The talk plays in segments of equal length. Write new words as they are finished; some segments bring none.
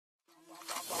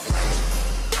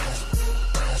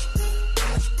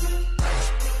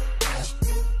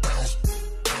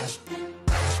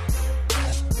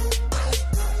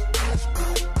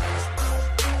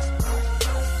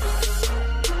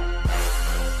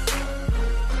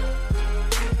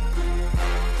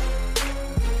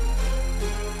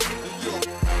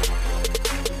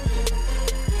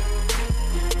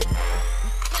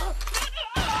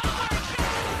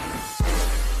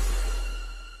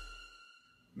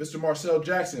Mr. Marcel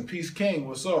Jackson, Peace King,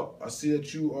 what's up? I see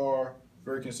that you are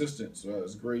very consistent, so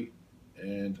that's great.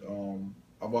 And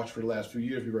I've watched for the last few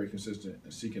years be very consistent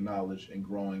in seeking knowledge and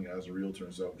growing as a realtor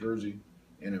in South Jersey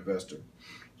and investor.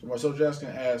 So Marcel Jackson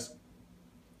asks,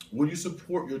 would you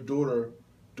support your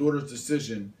daughter's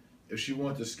decision if she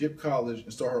wanted to skip college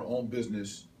and start her own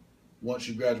business once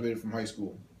she graduated from high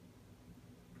school?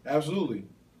 Absolutely.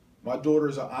 My daughter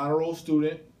is an honor roll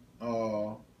student.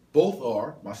 Both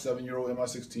are, my 7-year-old and my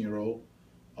 16-year-old.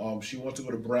 She wants to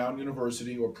go to Brown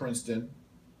University or Princeton.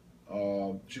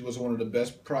 She goes to one of the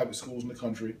best private schools in the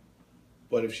country.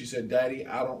 But if she said, Daddy,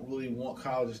 I don't really want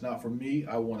college, it's not for me.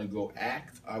 I want to go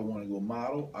act. I want to go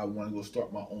model. I want to go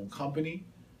start my own company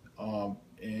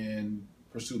and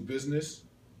pursue business.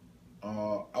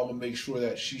 I will make sure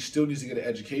that she still needs to get an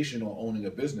education on owning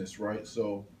a business, right?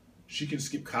 So she can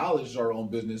skip college, start her own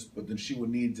business, but then she would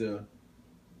need to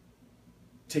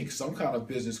take some kind of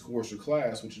business course or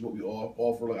class, which is what we all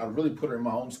offer. Like, I really put her in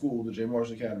my own school, the J.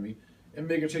 Morrison Academy, and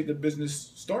make her take the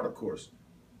business startup course.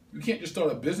 You can't just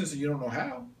start a business and you don't know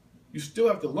how. You still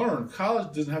have to learn.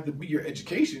 College doesn't have to be your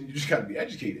education. You just got to be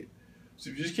educated. So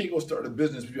you just can't go start a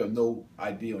business if you have no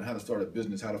idea on how to start a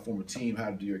business, how to form a team, how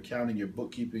to do your accounting, your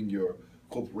bookkeeping, your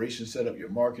corporation setup, your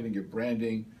marketing, your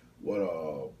branding,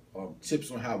 what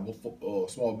tips on how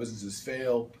small businesses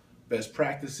fail, best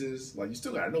practices. Like, you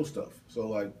still got to know stuff. So,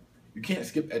 like, you can't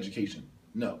skip education.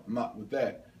 No, not with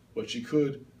that. But she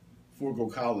could forego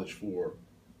college for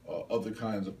other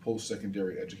kinds of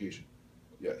post-secondary education.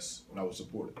 Yes, and I would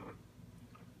support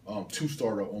it. To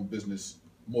start her own business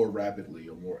more rapidly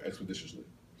or more expeditiously.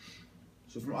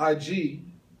 So from IG,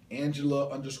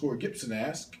 Angela_Gibson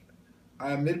asks,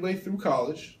 I am midway through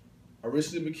college. I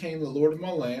recently became the Lord of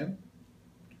my land.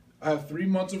 I have 3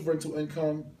 months of rental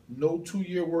income, no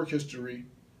 2-year work history.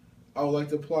 I would like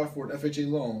to apply for an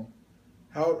FHA loan.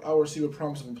 How would I receive a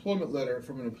promise of employment letter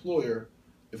from an employer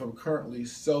if I'm currently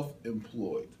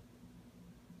self-employed?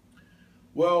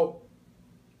 Well,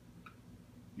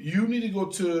 you need to go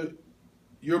to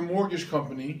your mortgage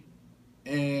company,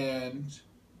 and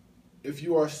if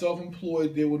you are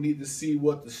self-employed, they will need to see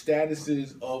what the status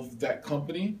is of that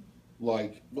company,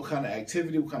 like what kind of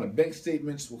activity, what kind of bank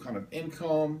statements, what kind of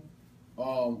income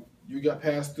you got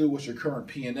passed through, what's your current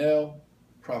P&L,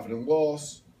 profit and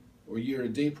loss, or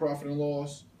year-to-date profit and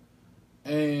loss,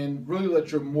 and really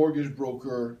let your mortgage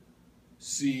broker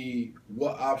see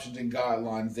what options and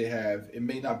guidelines they have. It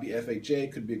may not be FHA,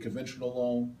 it could be a conventional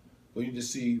loan, but you need to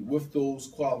see with those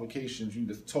qualifications, you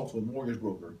need to talk to a mortgage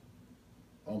broker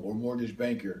or mortgage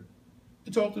banker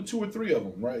and talk to 2 or 3 of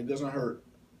them, right? It doesn't hurt.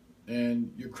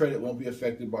 And your credit won't be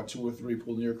affected by 2 or 3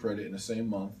 pulling your credit in the same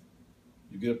month.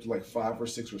 You get up to like 5 or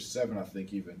 6 or 7, I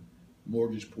think, even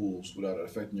mortgage pools without it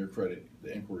affecting your credit,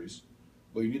 the inquiries.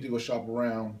 But you need to go shop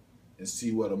around and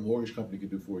see what a mortgage company can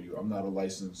do for you. I'm not a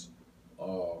licensed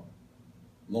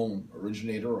loan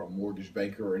originator or a mortgage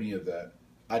banker or any of that.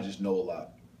 I just know a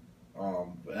lot.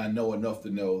 And I know enough to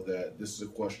know that this is a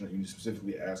question that you need to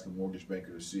specifically ask a mortgage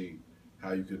banker to see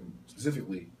how you can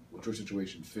specifically, with your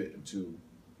situation, fit into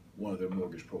one of their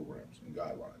mortgage programs and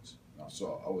guidelines.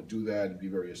 So I would do that and be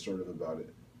very assertive about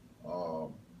it,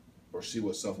 or see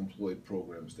what self-employed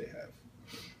programs they have.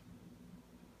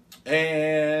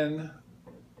 And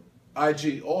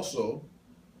IG also,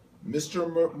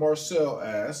 Mr. Marcel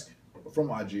asks,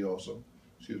 from IG also,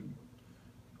 excuse me.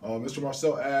 Mr.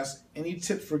 Marcel asks, any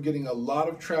tips for getting a lot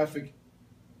of traffic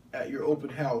at your open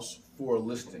house for a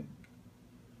listing?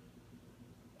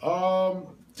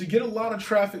 To get a lot of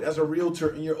traffic as a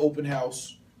realtor in your open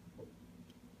house,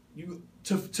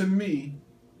 to me,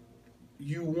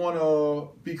 you want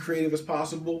to be creative as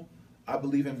possible. I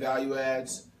believe in value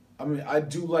adds. I mean, I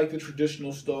do like the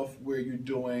traditional stuff where you're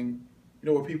doing,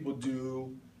 where people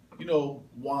do,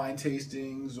 wine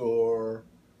tastings, or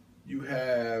you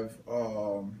have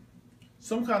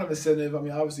some kind of incentive. I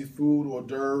mean, obviously food, hors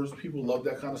d'oeuvres, people love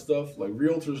that kind of stuff. Like,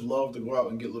 realtors love to go out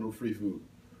and get little free food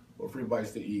or free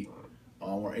bites to eat,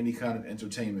 or any kind of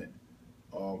entertainment.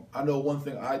 I know one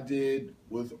thing I did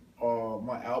with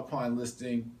my Alpine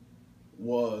listing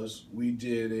was we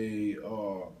did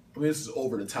this is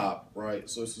over the top, right?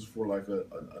 So this is for like a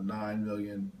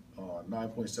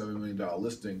 $9.7 million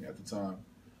listing at the time.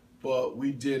 But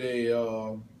we did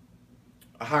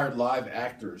I hired live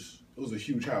actors. It was a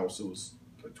huge house. It was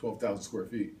like 12,000 square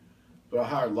feet. But I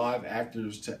hired live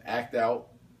actors to act out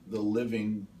the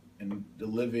living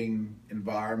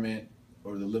environment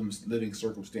or the living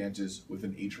circumstances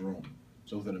within each room.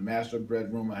 So within a master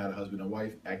bedroom, I had a husband and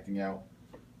wife acting out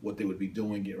what they would be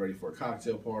doing, getting ready for a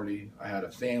cocktail party. I had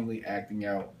a family acting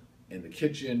out in the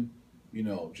kitchen,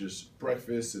 just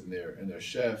breakfast and their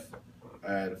chef.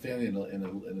 I had a family in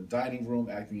a dining room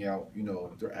acting out, you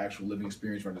know, their actual living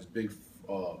experience around this big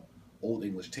old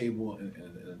English table in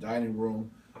a dining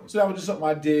room. So that was just something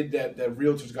I did that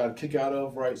realtors got a kick out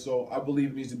of, right? So I believe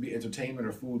it needs to be entertainment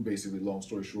or food, basically. Long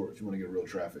story short, if you want to get real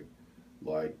traffic,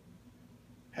 like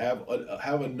have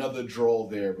another draw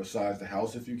there besides the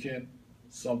house if you can.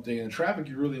 Something and traffic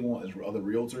you really want is other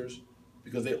realtors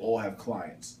because they all have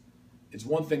clients. It's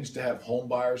one thing to have home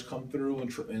buyers come through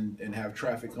and have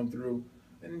traffic come through,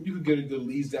 and you can get a good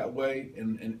leads that way.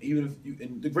 And even if you,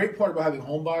 and the great part about having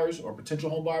home buyers or potential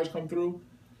home buyers come through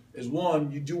is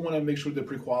one, you do want to make sure they're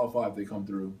pre-qualified if they come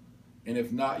through, and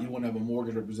if not, you want to have a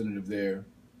mortgage representative there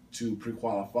to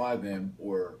pre-qualify them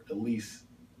or at least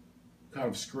kind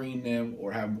of screen them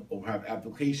or have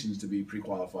applications to be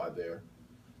pre-qualified there.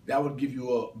 That would give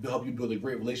you help you build a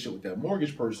great relationship with that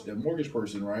mortgage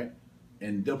person, right?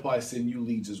 And they'll probably send you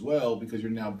leads as well because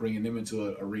you're now bringing them into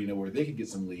an arena where they can get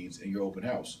some leads in your open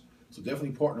house. So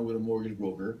definitely partner with a mortgage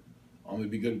broker. It'd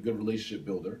be a good relationship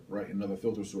builder, right? Another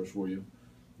filter source for you.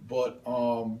 But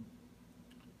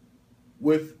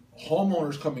with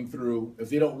homeowners coming through, if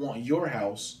they don't want your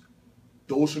house,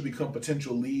 those should become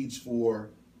potential leads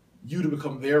for you to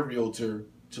become their realtor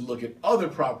to look at other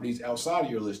properties outside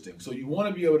of your listing. So you want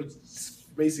to be able to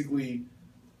basically,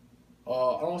 I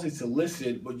don't want to say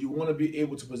solicit, but you want to be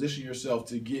able to position yourself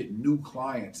to get new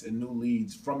clients and new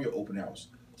leads from your open house.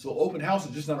 So open house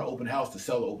is just not an open house to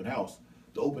sell the open house.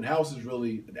 The open house is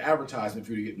really an advertisement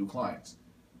for you to get new clients.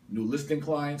 New listing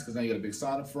clients, because now you got a big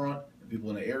sign up front, and people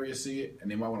in the area see it, and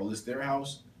they might want to list their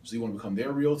house. So you want to become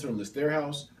their realtor and list their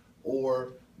house,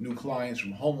 or new clients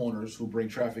from homeowners who bring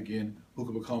traffic in, who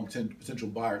could become potential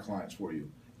buyer clients for you.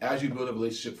 As you build a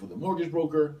relationship with a mortgage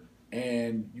broker,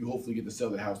 and you hopefully get to sell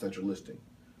the house that you're listing.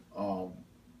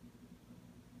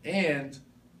 And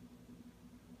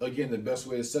again, the best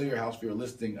way to sell your house for your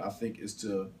listing, I think, is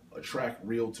to attract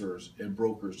realtors and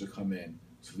brokers to come in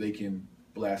so they can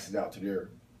blast it out to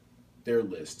their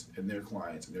list and their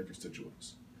clients and their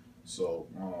constituents. So,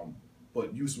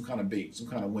 but use some kind of bait, some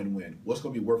kind of win-win. What's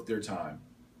going to be worth their time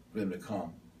for them to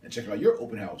come and check out your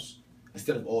open house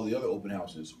instead of all the other open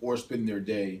houses, or spend their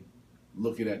day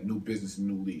looking at new business and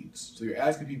new leads. So you're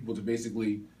asking people to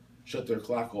basically shut their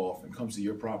clock off and come see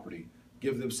your property.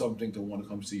 Give them something to want to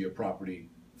come see your property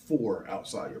for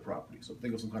outside your property. So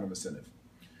think of some kind of incentive.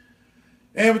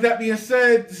 And with that being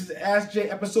said, this is Ask Jay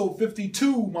episode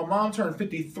 52. My mom turned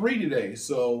 53 today,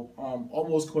 so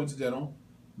almost coincidental.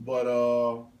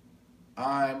 But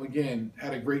I'm, again,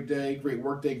 had a great day, great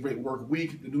work day, great work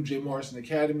week. The new Jay Morrison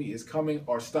Academy is coming.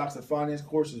 Our Stocks and Finance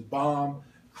course is bomb.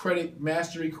 Credit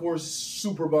Mastery course,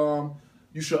 super bomb.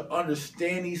 You should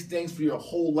understand these things for your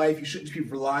whole life. You shouldn't just be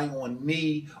relying on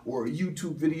me or a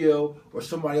YouTube video or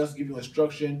somebody else to give you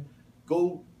instruction.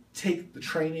 Go take the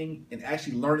training and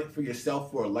actually learn it for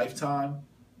yourself for a lifetime,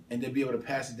 and then be able to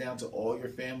pass it down to all your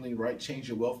family, right? Change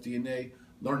your wealth DNA.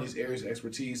 Learn these areas of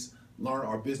expertise. Learn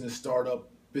our business startup,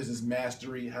 business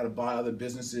mastery, how to buy other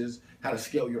businesses, how to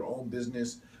scale your own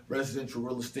business, residential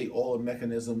real estate, all the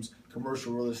mechanisms,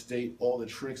 commercial real estate, all the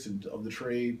tricks of the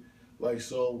trade. Like,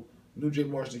 so, new Jay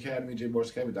Morrison Academy,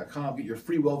 jmorrisonacademy.com. Get your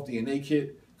free wealth DNA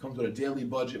kit. Comes with a daily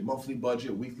budget, monthly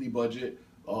budget, weekly budget,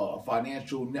 a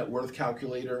financial net worth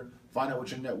calculator. Find out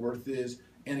what your net worth is.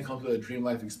 And it comes with a dream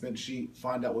life expense sheet.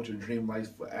 Find out what your dream life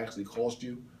will actually cost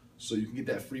you. So you can get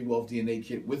that free wealth DNA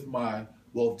kit with my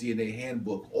wealth DNA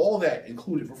handbook. All that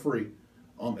included for free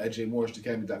at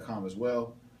jmorrisonacademy.com as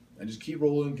well. And just keep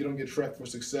rolling, get track for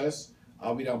success.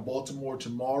 I'll be down Baltimore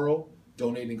tomorrow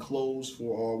donating clothes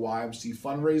for our YMC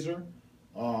fundraiser.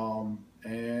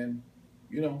 And,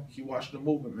 you know, keep watching the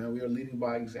movement, man. We are leading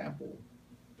by example.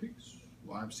 Peace.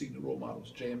 YMC, the role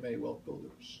models, JMA Wealth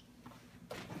Builders.